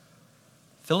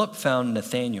Philip found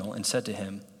Nathanael and said to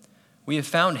him, "We have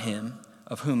found him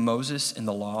of whom Moses in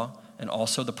the law and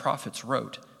also the prophets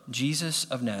wrote, Jesus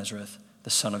of Nazareth, the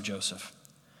son of Joseph."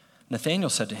 Nathanael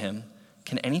said to him,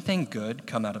 "Can anything good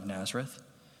come out of Nazareth?"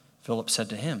 Philip said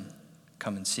to him,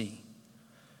 "Come and see."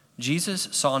 Jesus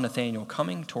saw Nathanael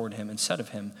coming toward him and said of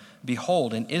him,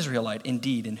 "Behold, an Israelite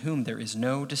indeed, in whom there is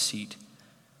no deceit."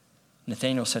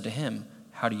 Nathanael said to him,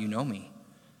 "How do you know me?"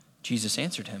 Jesus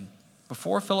answered him,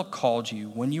 "Before Philip called you,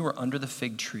 when you were under the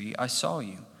fig tree, I saw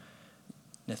you."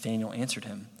 Nathanael answered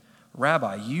him,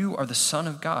 "Rabbi, you are the Son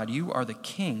of God. You are the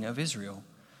King of Israel."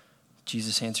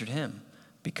 Jesus answered him,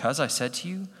 "Because I said to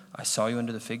you, I saw you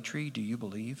under the fig tree, do you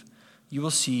believe? You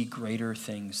will see greater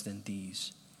things than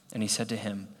these." And he said to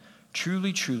him,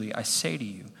 "Truly, truly, I say to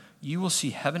you, you will see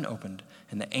heaven opened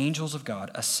and the angels of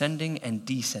God ascending and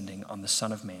descending on the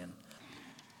Son of Man."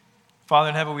 Father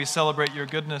in heaven, we celebrate your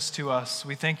goodness to us.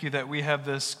 We thank you that we have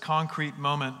this concrete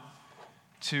moment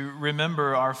to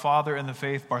remember our father in the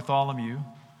faith, Bartholomew,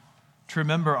 to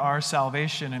remember our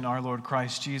salvation in our Lord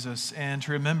Christ Jesus, and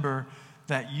to remember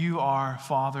that you are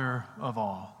Father of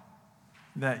all,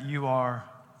 that you are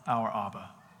our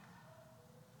Abba.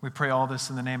 We pray all this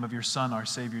in the name of your Son, our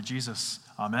Savior, Jesus.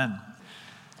 Amen.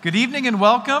 Good evening and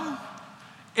welcome.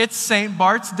 It's St.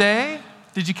 Bart's Day.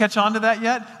 Did you catch on to that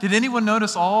yet? Did anyone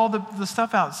notice all the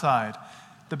stuff outside?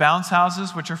 The bounce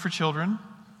houses, which are for children.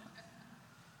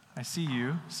 I see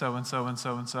you, so-and-so and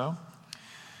so-and-so.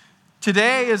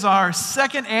 Today is our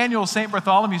second annual St.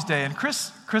 Bartholomew's Day, and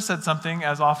Chris said something,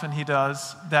 as often he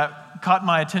does, that caught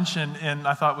my attention and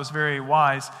I thought was very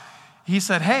wise. He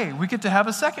said, "Hey, we get to have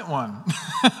a second one."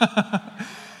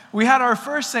 We had our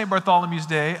first St. Bartholomew's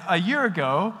Day a year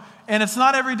ago, and it's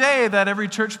not every day that every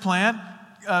church plant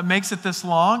makes it this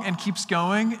long and keeps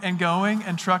going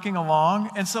and trucking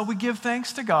along. And so we give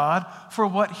thanks to God for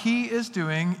what he is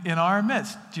doing in our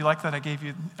midst. Do you like that I gave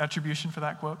you attribution for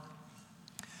that quote?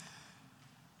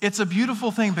 It's a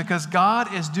beautiful thing because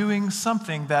God is doing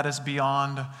something that is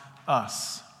beyond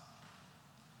us.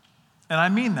 And I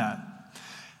mean that.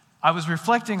 I was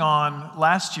reflecting on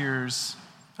last year's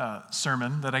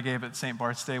sermon that I gave at St.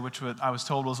 Bart's Day, which I was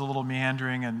told was a little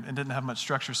meandering and didn't have much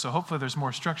structure, so hopefully there's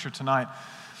more structure tonight.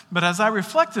 But as I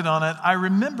reflected on it, I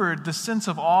remembered the sense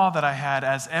of awe that I had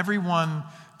as everyone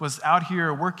was out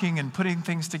here working and putting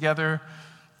things together,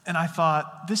 and I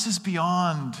thought, this is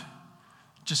beyond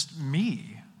just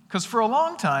me. Because for a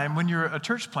long time, when you're a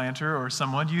church planter or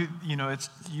someone,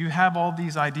 you have all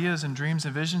these ideas and dreams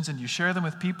and visions, and you share them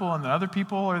with people, and then other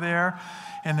people are there,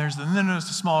 and then there's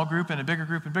a small group and a bigger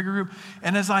group and bigger group.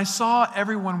 And as I saw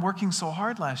everyone working so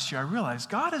hard last year, I realized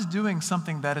God is doing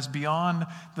something that is beyond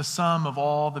the sum of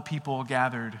all the people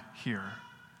gathered here.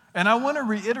 And I want to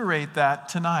reiterate that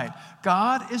tonight.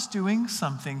 God is doing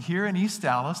something here in East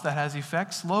Dallas that has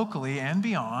effects locally and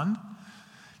beyond.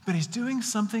 But he's doing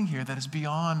something here that is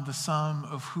beyond the sum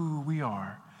of who we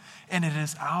are. And it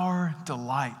is our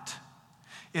delight.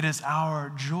 It is our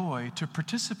joy to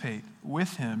participate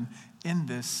with him in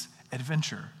this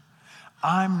adventure.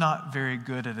 I'm not very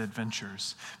good at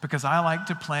adventures because I like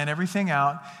to plan everything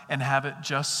out and have it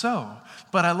just so.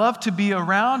 But I love to be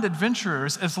around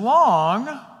adventurers as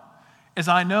long as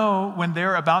I know when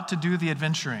they're about to do the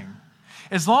adventuring.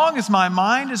 As long as my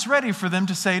mind is ready for them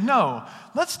to say, "No,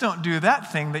 let's don't do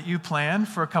that thing that you planned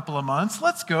for a couple of months.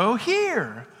 Let's go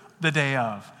here the day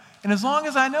of." And as long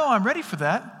as I know I'm ready for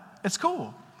that, it's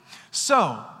cool.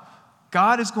 So,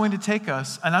 God is going to take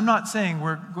us, and I'm not saying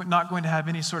we're not going to have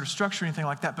any sort of structure or anything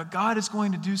like that, but God is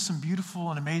going to do some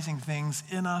beautiful and amazing things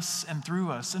in us and through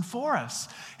us and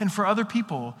for other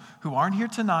people who aren't here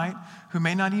tonight, who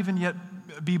may not even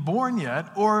yet be born yet,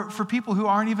 or for people who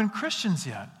aren't even Christians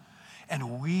yet.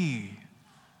 And we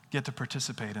get to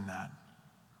participate in that.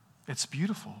 It's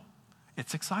beautiful.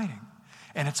 It's exciting.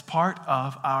 And it's part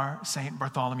of our St.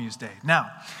 Bartholomew's Day.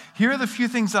 Now, here are the few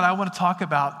things that I want to talk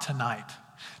about tonight.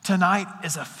 Tonight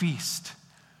is a feast.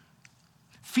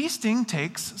 Feasting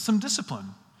takes some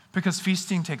discipline because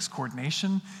feasting takes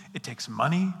coordination, it takes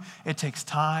money, it takes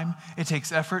time, it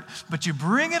takes effort, but you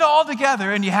bring it all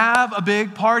together and you have a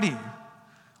big party.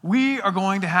 We are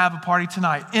going to have a party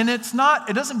tonight. And it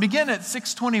doesn't begin at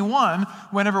 6:21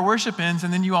 whenever worship ends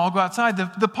and then you all go outside.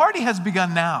 The party has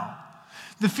begun now.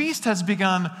 The feast has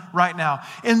begun right now.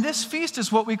 And this feast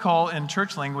is what we call in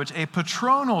church language a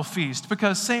patronal feast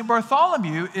because St.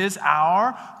 Bartholomew is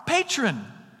our patron.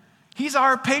 He's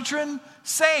our patron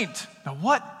saint. Now,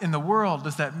 what in the world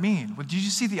does that mean? Well, did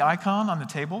you see the icon on the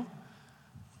table?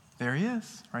 There he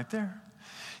is, right there.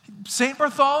 St.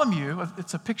 Bartholomew,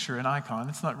 it's a picture, an icon.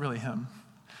 It's not really him.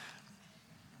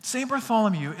 St.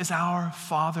 Bartholomew is our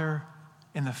father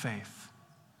in the faith.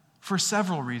 for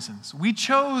several reasons. We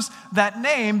chose that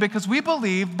name because we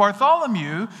believed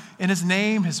Bartholomew, in his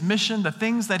name, his mission, the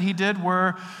things that he did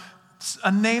were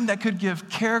a name that could give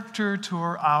character to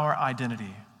our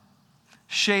identity,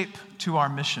 shape to our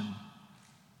mission,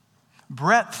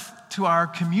 breadth to our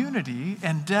community,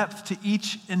 and depth to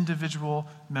each individual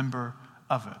member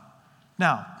of it.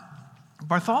 Now,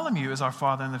 Bartholomew is our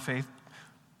father in the faith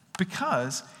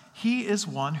because he is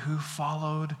one who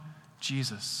followed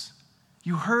Jesus.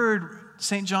 You heard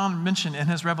St. John mention in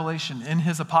his Revelation, in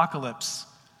his Apocalypse,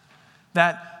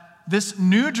 that this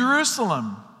new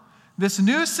Jerusalem, this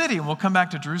new city, and we'll come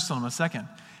back to Jerusalem in a second,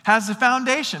 has a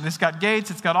foundation. It's got gates,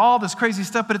 it's got all this crazy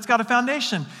stuff, but it's got a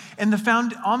foundation. And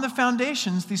on the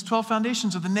foundations, these 12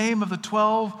 foundations are the name of the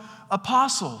 12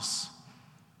 apostles.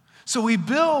 So we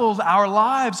build our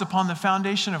lives upon the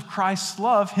foundation of Christ's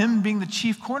love, him being the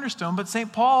chief cornerstone. But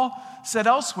St. Paul said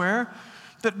elsewhere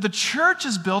that the church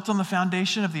is built on the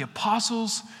foundation of the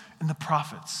apostles and the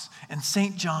prophets. And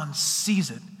St. John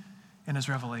sees it in his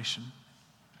Revelation.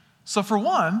 So for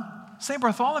one, St.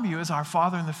 Bartholomew is our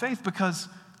father in the faith because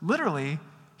literally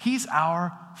he's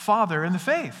our father in the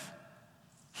faith.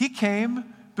 He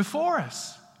came before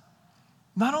us.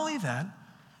 Not only that,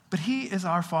 but he is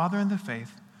our father in the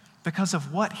faith because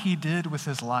of what he did with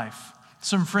his life.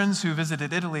 Some friends who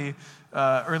visited Italy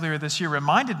earlier this year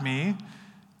reminded me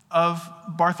of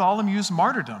Bartholomew's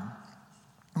martyrdom.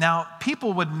 Now,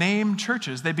 people would name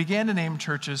churches. They began to name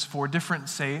churches for different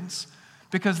saints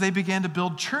because they began to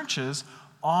build churches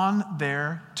on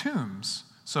their tombs.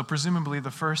 So presumably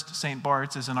the first St.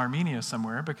 Bart's is in Armenia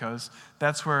somewhere because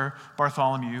that's where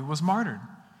Bartholomew was martyred.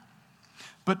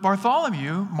 But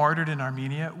Bartholomew, martyred in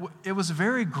Armenia, it was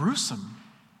very gruesome.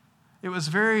 It was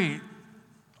very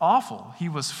awful. He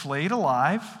was flayed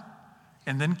alive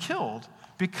and then killed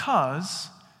because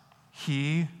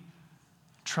he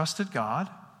trusted God,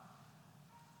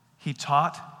 he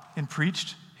taught and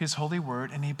preached his holy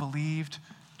word, and he believed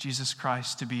Jesus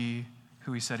Christ to be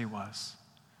who he said he was.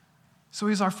 So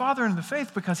he's our father in the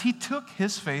faith because he took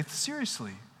his faith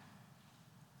seriously.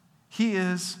 He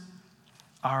is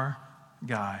our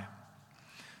guy.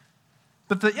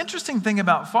 But the interesting thing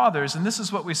about fathers, and this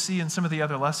is what we see in some of the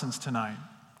other lessons tonight,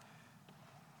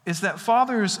 is that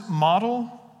fathers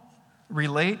model,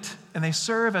 relate, and they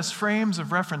serve as frames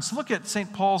of reference. Look at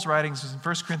St. Paul's writings in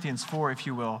 1 Corinthians 4, if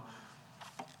you will.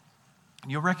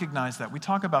 You'll recognize that. We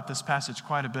talk about this passage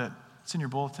quite a bit. It's in your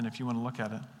bulletin if you want to look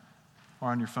at it, or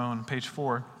on your phone, page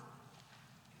 4.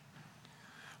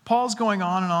 Paul's going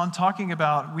on and on talking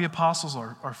about we apostles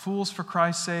are fools for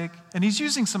Christ's sake, and he's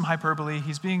using some hyperbole.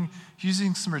 He's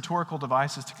using some rhetorical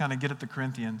devices to kind of get at the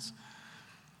Corinthians.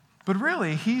 But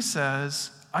really, he says,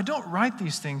 I don't write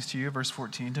these things to you, verse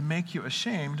 14, to make you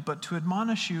ashamed, but to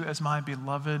admonish you as my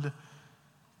beloved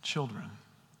children.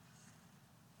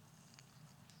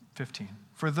 15.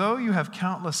 For though you have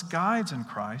countless guides in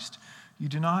Christ, you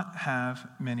do not have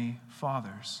many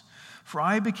fathers. For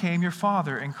I became your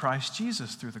father in Christ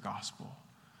Jesus through the gospel.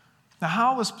 Now,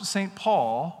 how was St.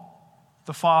 Paul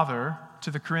the father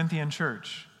to the Corinthian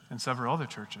church and several other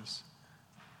churches?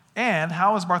 And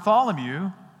how is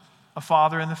Bartholomew a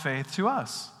father in the faith to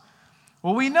us?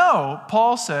 Well, we know,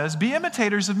 Paul says, be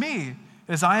imitators of me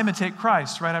as I imitate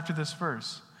Christ, right after this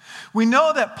verse. We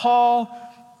know that Paul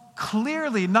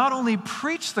clearly not only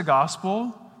preached the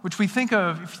gospel, which we think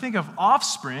of, if you think of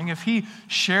offspring, if he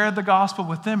shared the gospel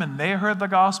with them and they heard the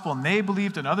gospel and they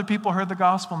believed and other people heard the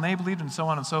gospel and they believed and so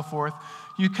on and so forth,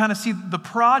 you kind of see the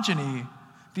progeny,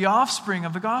 the offspring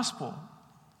of the gospel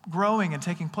growing and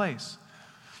taking place.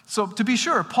 So to be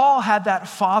sure, Paul had that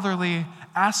fatherly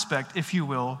aspect, if you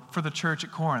will, for the church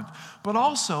at Corinth. But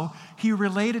also, he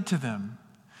related to them.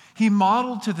 He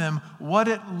modeled to them what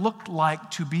it looked like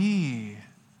to be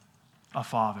a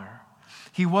father.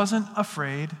 He wasn't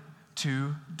afraid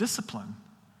to discipline,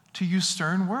 to use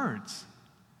stern words.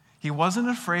 He wasn't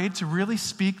afraid to really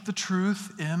speak the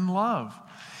truth in love.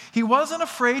 He wasn't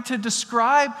afraid to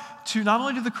describe to not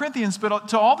only to the Corinthians, but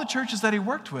to all the churches that he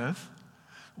worked with,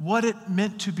 what it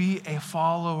meant to be a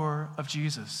follower of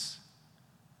Jesus.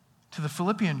 To the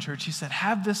Philippian church, he said,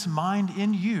 have this mind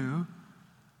in you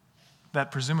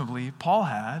that presumably Paul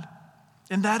had,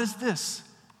 and that is this,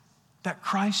 that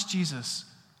Christ Jesus,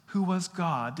 who was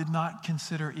God, did not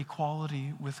consider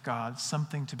equality with God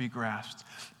something to be grasped,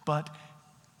 but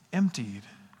emptied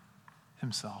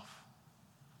himself.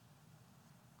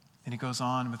 And he goes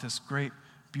on with this great,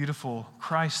 beautiful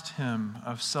Christ hymn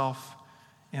of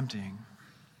self-emptying.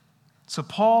 So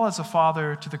Paul, as a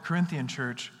father to the Corinthian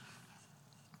church,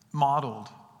 modeled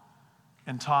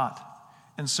and taught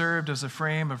and served as a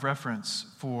frame of reference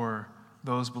for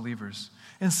those believers.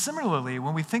 And similarly,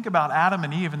 when we think about Adam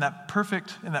and Eve in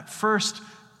that first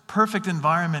perfect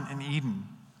environment in Eden,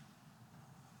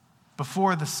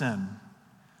 before the sin,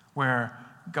 where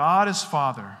God is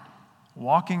Father,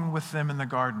 walking with them in the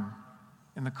garden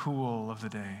in the cool of the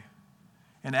day.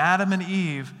 And Adam and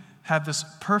Eve have this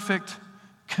perfect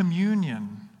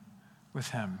communion with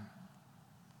him.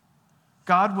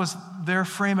 God was their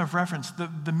frame of reference,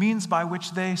 the means by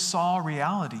which they saw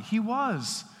reality. He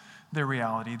was their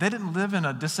reality. They didn't live in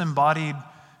a disembodied,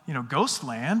 ghost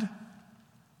land.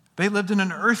 They lived in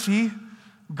an earthy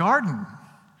garden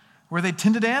where they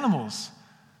tended animals,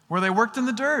 where they worked in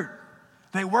the dirt.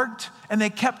 They worked and they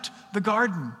kept the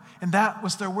garden, and that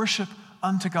was their worship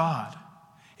unto God.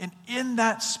 And in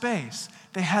that space,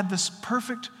 they had this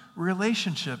perfect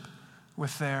relationship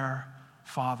with their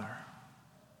Father,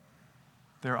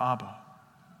 their Abba.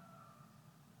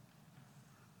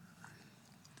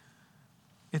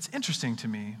 It's interesting to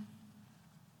me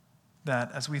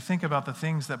that as we think about the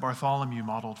things that Bartholomew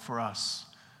modeled for us,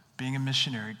 being a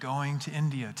missionary, going to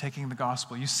India, taking the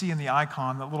gospel, you see in the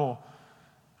icon that little,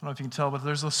 I don't know if you can tell, but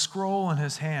there's a scroll in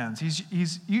his hands.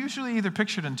 He's usually either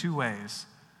pictured in two ways.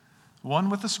 One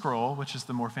with a scroll, which is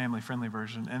the more family-friendly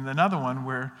version, and another one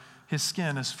where his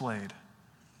skin is flayed.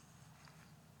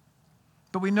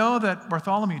 But we know that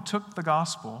Bartholomew took the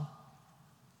gospel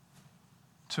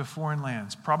to foreign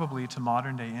lands, probably to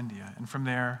modern-day India, and from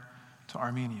there to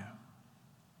Armenia.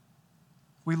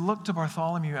 We look to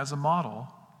Bartholomew as a model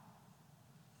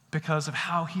because of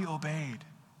how he obeyed,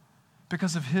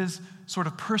 because of his sort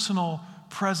of personal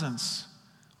presence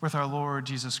with our Lord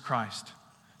Jesus Christ.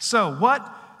 So, what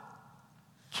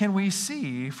can we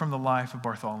see from the life of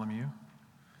Bartholomew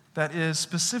that is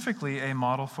specifically a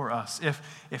model for us?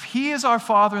 If he is our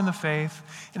father in the faith,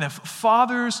 and if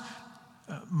fathers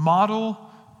model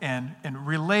and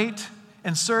relate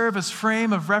and serve as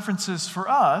frame of references for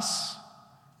us,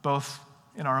 both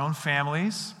in our own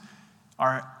families,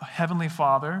 our Heavenly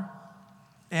Father,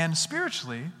 and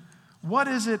spiritually, what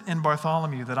is it in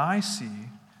Bartholomew that I see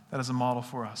that is a model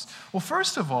for us? Well,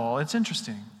 first of all, it's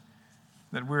interesting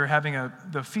that we're having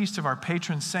the feast of our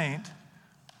patron saint,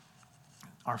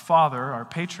 our father, our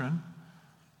patron,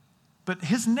 but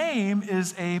his name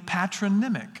is a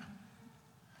patronymic.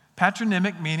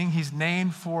 Patronymic meaning he's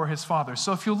named for his father.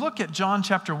 So if you look at John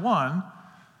chapter 1,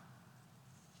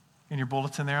 in your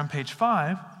bulletin there on page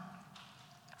 5,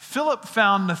 Philip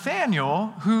found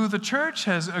Nathanael, who the church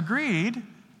has agreed,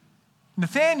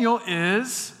 Nathanael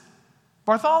is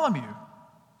Bartholomew.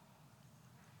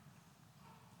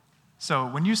 So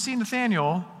when you see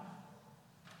Nathanael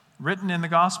written in the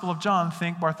Gospel of John,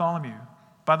 think Bartholomew.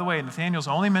 By the way, Nathanael's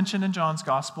only mentioned in John's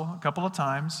Gospel a couple of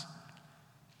times.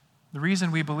 The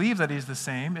reason we believe that he's the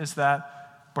same is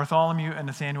that Bartholomew and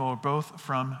Nathanael are both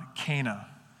from Cana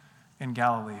in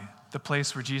Galilee, the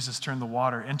place where Jesus turned the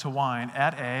water into wine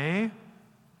at a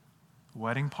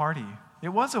wedding party. It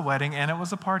was a wedding and it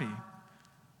was a party.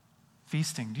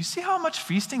 Feasting. Do you see how much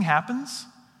feasting happens?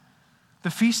 The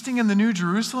feasting in the New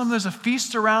Jerusalem, there's a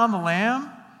feast around the Lamb.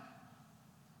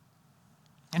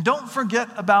 And don't forget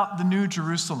about the New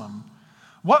Jerusalem.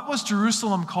 What was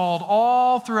Jerusalem called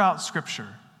all throughout Scripture?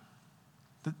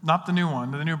 Not the new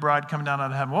one, the new bride coming down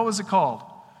out of heaven. What was it called?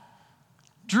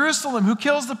 Jerusalem, who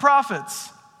kills the prophets.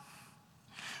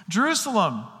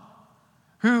 Jerusalem,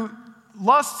 who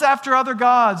lusts after other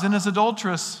gods and is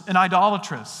adulterous and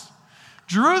idolatrous.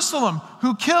 Jerusalem,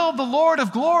 who killed the Lord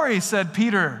of glory, said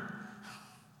Peter.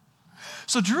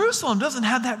 So Jerusalem doesn't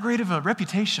have that great of a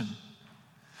reputation.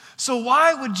 So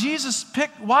why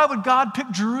would God pick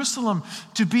Jerusalem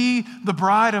to be the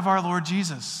bride of our Lord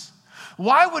Jesus?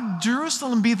 Why would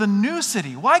Jerusalem be the new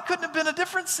city? Why couldn't it have been a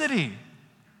different city?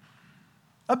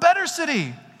 A better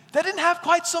city that didn't have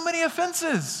quite so many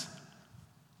offenses?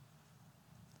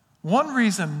 One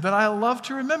reason that I love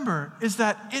to remember is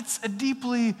that it's a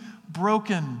deeply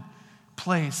broken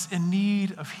place in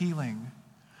need of healing.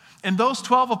 And those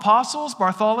 12 apostles,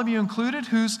 Bartholomew included,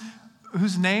 whose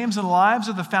names and lives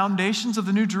are the foundations of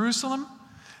the New Jerusalem,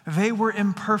 they were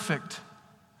imperfect.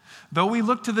 Though we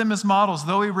look to them as models,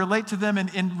 though we relate to them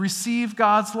and receive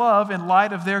God's love in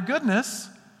light of their goodness,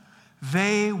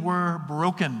 they were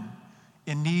broken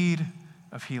in need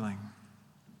of healing.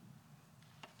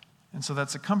 And so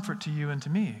that's a comfort to you and to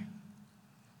me,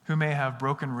 who may have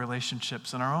broken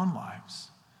relationships in our own lives,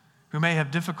 who may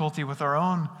have difficulty with our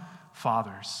own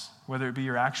fathers, whether it be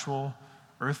your actual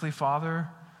earthly father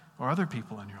or other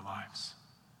people in your lives.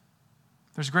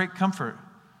 There's great comfort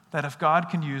that if God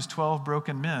can use 12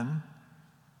 broken men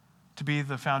to be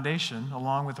the foundation,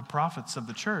 along with the prophets of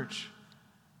the church,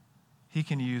 he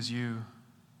can use you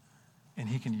and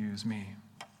he can use me.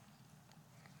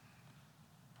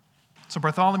 So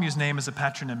Bartholomew's name is a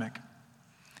patronymic.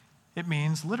 It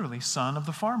means literally son of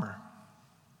the farmer.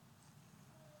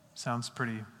 Sounds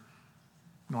pretty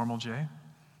normal, Jay.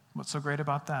 What's so great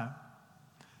about that?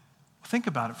 Think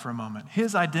about it for a moment.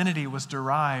 His identity was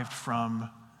derived from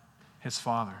his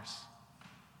father's.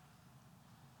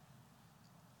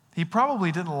 He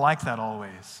probably didn't like that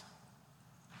always.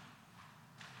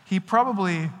 He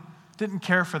probably didn't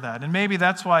care for that. And maybe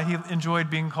that's why he enjoyed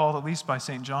being called, at least by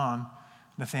St. John,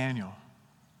 Nathaniel.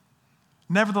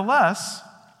 Nevertheless,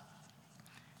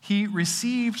 he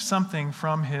received something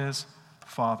from his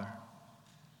father.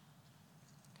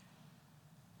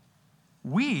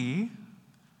 We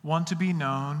want to be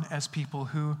known as people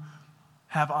who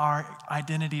have our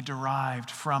identity derived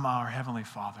from our Heavenly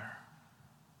Father.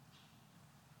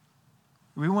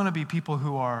 We want to be people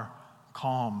who are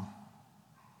calm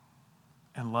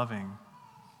and loving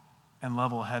and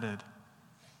level-headed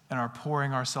and are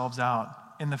pouring ourselves out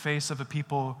in the face of a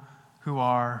people who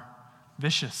are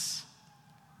vicious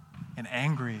and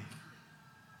angry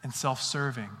and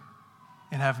self-serving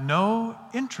and have no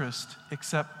interest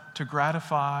except to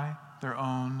gratify their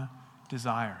own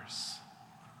desires.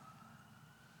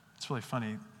 It's really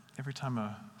funny. Every time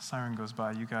a siren goes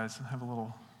by, you guys have a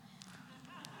little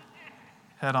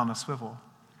head on a swivel.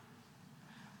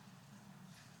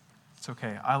 It's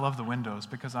okay. I love the windows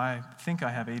because I think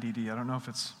I have ADD. I don't know if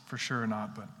it's for sure or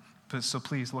not, but so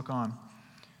please look on.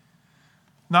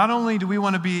 Not only do we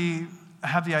want to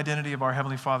have the identity of our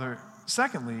Heavenly Father,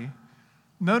 secondly,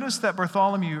 notice that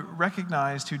Bartholomew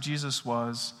recognized who Jesus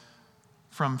was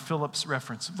from Philip's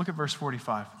reference. Look at verse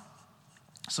 45.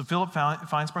 So Philip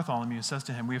finds Bartholomew and says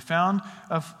to him, "We have found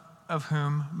of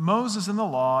whom Moses in the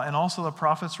law and also the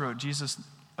prophets wrote, Jesus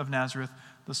of Nazareth,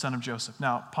 the son of Joseph."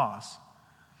 Now, pause.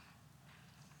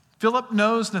 Philip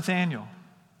knows Nathanael,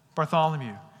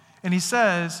 Bartholomew, and he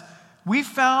says, "We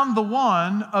found the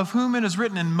one of whom it is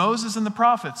written in Moses and the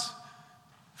prophets."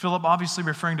 Philip obviously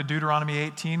referring to Deuteronomy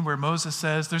 18, where Moses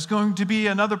says, there's going to be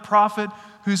another prophet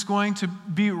who's going to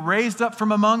be raised up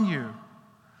from among you,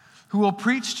 who will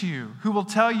preach to you, who will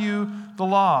tell you the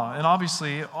law. And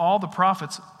obviously, all the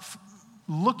prophets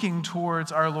looking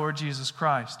towards our Lord Jesus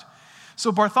Christ.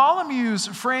 So Bartholomew's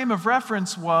frame of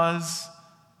reference was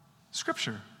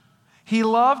Scripture. He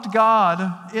loved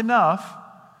God enough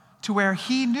to where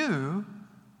he knew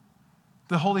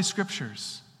the Holy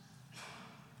Scriptures.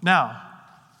 Now,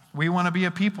 we want to be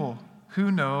a people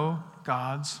who know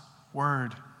God's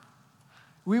Word.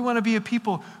 We want to be a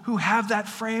people who have that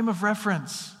frame of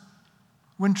reference.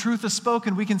 When truth is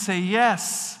spoken, we can say,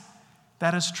 yes,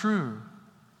 that is true.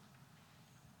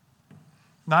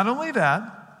 Not only that,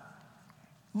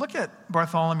 look at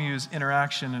Bartholomew's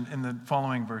interaction in the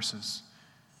following verses.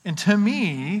 And to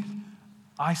me,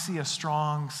 I see a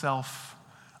strong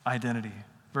self-identity.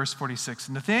 Verse 46,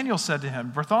 Nathanael said to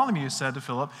him, Bartholomew said to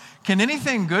Philip, "Can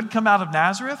anything good come out of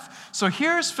Nazareth?" So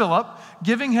here's Philip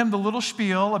giving him the little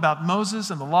spiel about Moses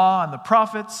and the law and the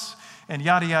prophets and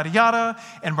yada, yada, yada.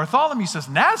 And Bartholomew says,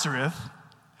 "Nazareth?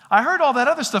 I heard all that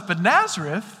other stuff, but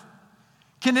Nazareth?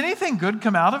 Can anything good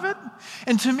come out of it?"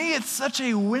 And to me, it's such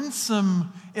a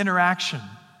winsome interaction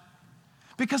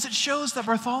because it shows that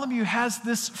Bartholomew has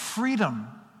this freedom.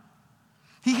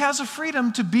 He has a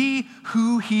freedom to be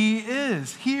who he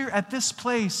is. Here at this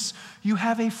place, you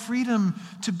have a freedom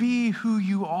to be who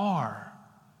you are.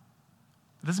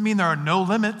 It doesn't mean there are no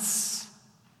limits.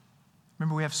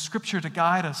 Remember, we have Scripture to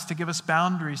guide us, to give us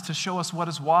boundaries, to show us what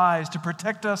is wise, to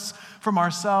protect us from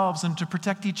ourselves and to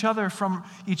protect each other from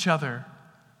each other.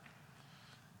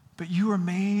 But you are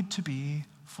made to be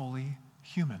fully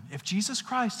human. If Jesus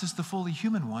Christ is the fully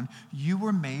human one, you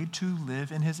were made to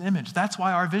live in his image. That's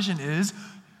why our vision is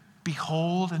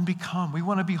behold and become. We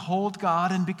want to behold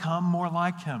God and become more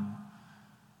like him.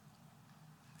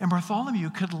 And Bartholomew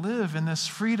could live in this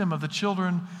freedom of the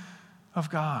children of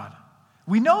God.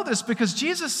 We know this because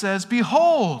Jesus says,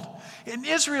 "Behold, an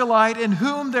Israelite in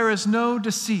whom there is no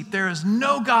deceit, there is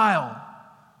no guile."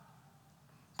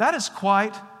 That is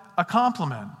quite a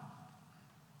compliment.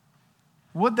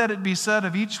 Would that it be said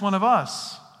of each one of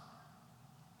us,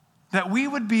 that we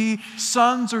would be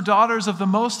sons or daughters of the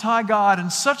Most High God in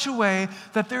such a way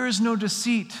that there is no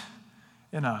deceit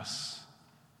in us.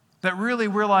 That really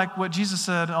we're like what Jesus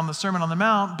said on the Sermon on the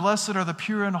Mount, "Blessed are the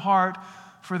pure in heart,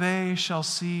 for they shall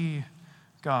see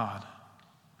God."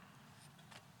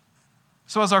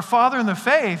 So as our father in the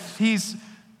faith, he's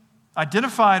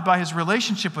identified by his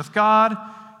relationship with God.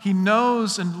 He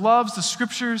knows and loves the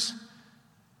Scriptures.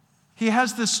 He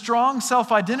has this strong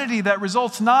self-identity that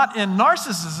results not in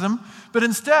narcissism, but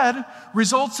instead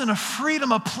results in a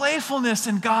freedom, a playfulness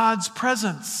in God's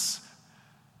presence.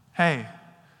 Hey,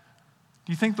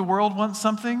 do you think the world wants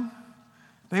something?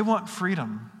 They want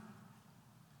freedom.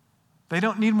 They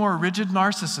don't need more rigid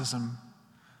narcissism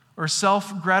or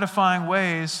self-gratifying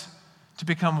ways to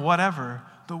become whatever.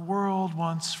 The world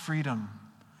wants freedom.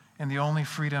 And the only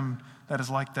freedom that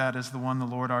is like that is the one the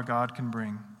Lord our God can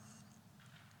bring.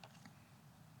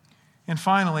 And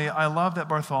finally, I love that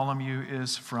Bartholomew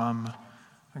is from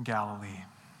Galilee.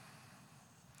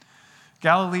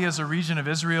 Galilee is a region of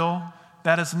Israel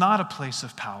that is not a place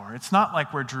of power. It's not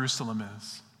like where Jerusalem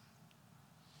is.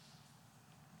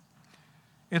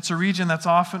 It's a region that's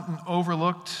often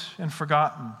overlooked and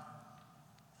forgotten.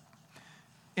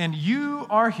 And you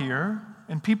are here,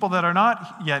 and people that are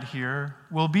not yet here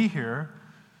will be here,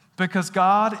 because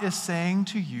God is saying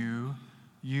to you,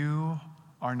 you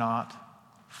are not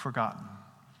forgotten.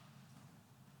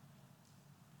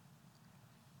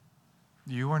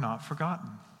 You are not forgotten.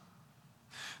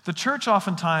 The church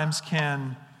oftentimes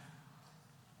can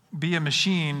be a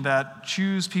machine that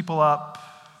chews people up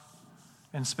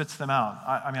and spits them out.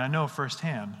 I know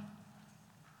firsthand.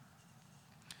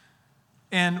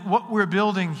 And what we're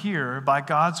building here, by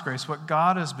God's grace, what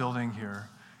God is building here,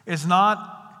 is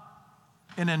not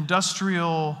an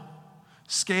industrial,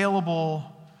 scalable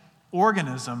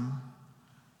organism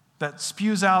that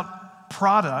spews out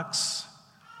products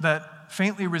that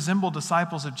faintly resemble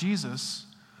disciples of Jesus.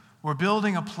 We're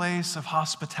building a place of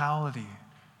hospitality,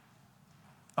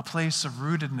 a place of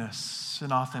rootedness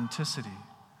and authenticity.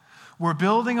 We're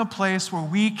building a place where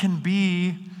we can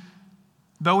be,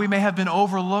 though we may have been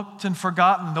overlooked and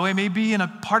forgotten, though we may be in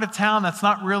a part of town that's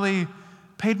not really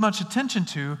paid much attention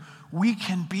to, we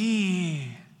can be.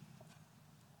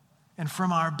 And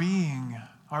from our being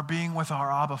with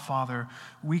our Abba Father,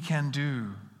 we can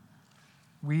do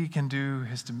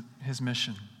his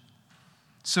mission.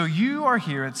 So you are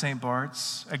here at St.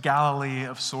 Bart's, a Galilee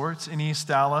of sorts, in East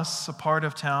Dallas, a part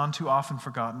of town too often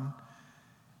forgotten.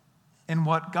 And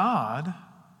what God,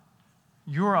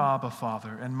 your Abba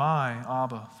Father and my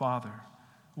Abba Father,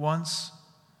 wants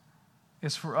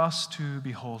is for us to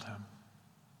behold him.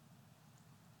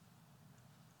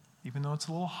 Even though it's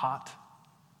a little hot,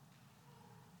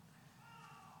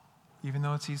 even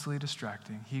though it's easily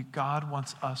distracting, God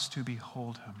wants us to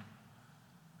behold him.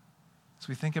 As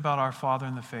we think about our Father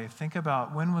in the faith, think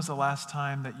about when was the last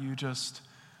time that you just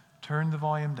turned the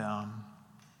volume down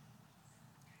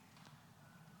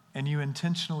and you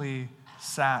intentionally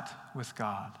sat with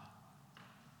God,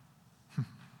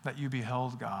 that you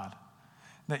beheld God,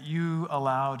 that you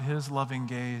allowed his loving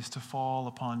gaze to fall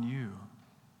upon you,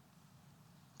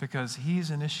 because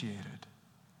he's initiated,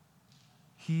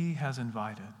 he has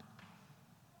invited,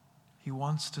 he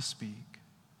wants to speak,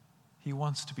 he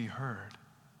wants to be heard.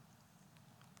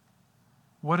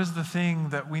 What is the thing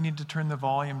that we need to turn the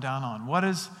volume down on? What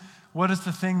is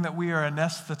the thing that we are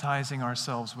anesthetizing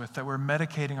ourselves with, that we're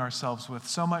medicating ourselves with,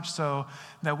 so much so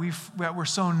that we're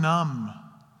so numb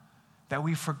that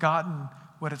we've forgotten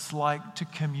what it's like to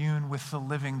commune with the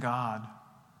living God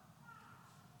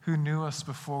who knew us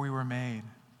before we were made,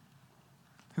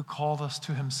 who called us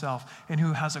to himself, and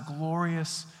who has a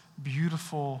glorious,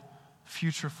 beautiful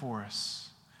future for us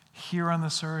here on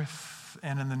this earth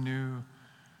and in the new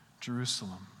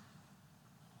Jerusalem.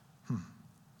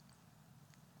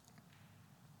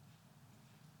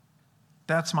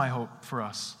 That's my hope for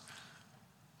us.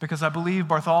 Because I believe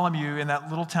Bartholomew, in that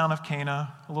little town of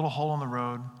Cana, a little hole in the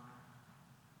road,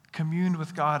 communed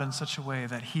with God in such a way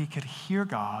that he could hear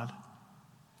God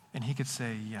and he could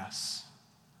say yes.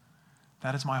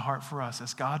 That is my heart for us,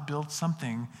 as God builds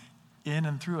something in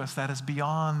and through us that is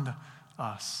beyond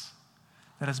us,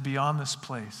 that is beyond this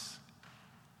place.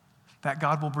 That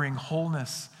God will bring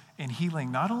wholeness and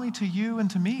healing, not only to you and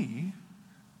to me,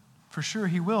 for sure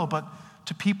he will, but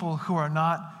to people who are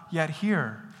not yet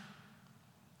here.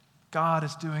 God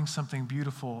is doing something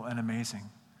beautiful and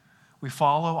amazing. We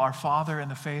follow our Father in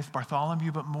the faith,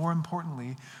 Bartholomew, but more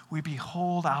importantly, we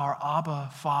behold our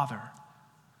Abba Father.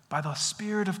 By the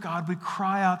Spirit of God, we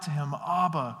cry out to him,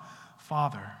 Abba,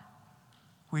 Father.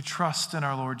 We trust in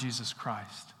our Lord Jesus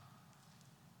Christ.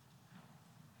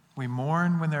 We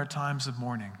mourn when there are times of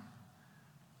mourning.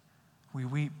 We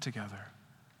weep together,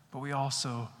 but we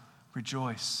also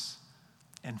rejoice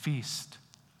and feast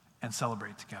and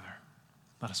celebrate together.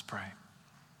 Let us pray.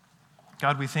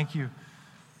 God, we thank you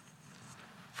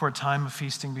for a time of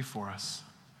feasting before us.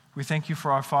 We thank you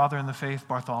for our Father in the faith,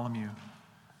 Bartholomew.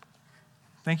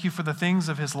 Thank you for the things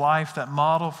of his life that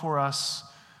model for us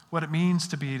what it means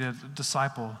to be a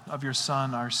disciple of your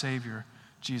Son, our Savior,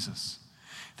 Jesus.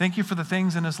 Thank you for the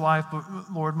things in his life, but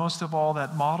Lord, most of all,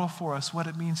 that model for us what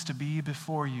it means to be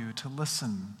before you, to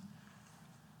listen,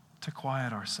 to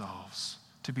quiet ourselves,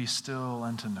 to be still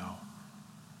and to know.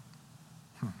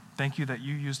 Thank you that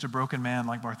you used a broken man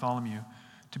like Bartholomew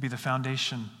to be the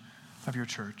foundation of your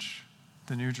church,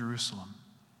 the New Jerusalem.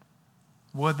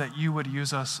 Would that you would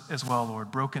use us as well,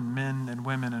 Lord, broken men and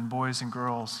women and boys and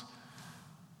girls,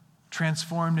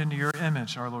 transformed into your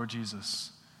image, our Lord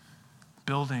Jesus,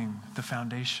 building the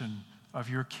foundation of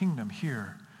your kingdom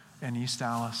here in East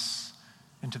Dallas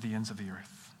and to the ends of the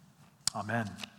earth. Amen.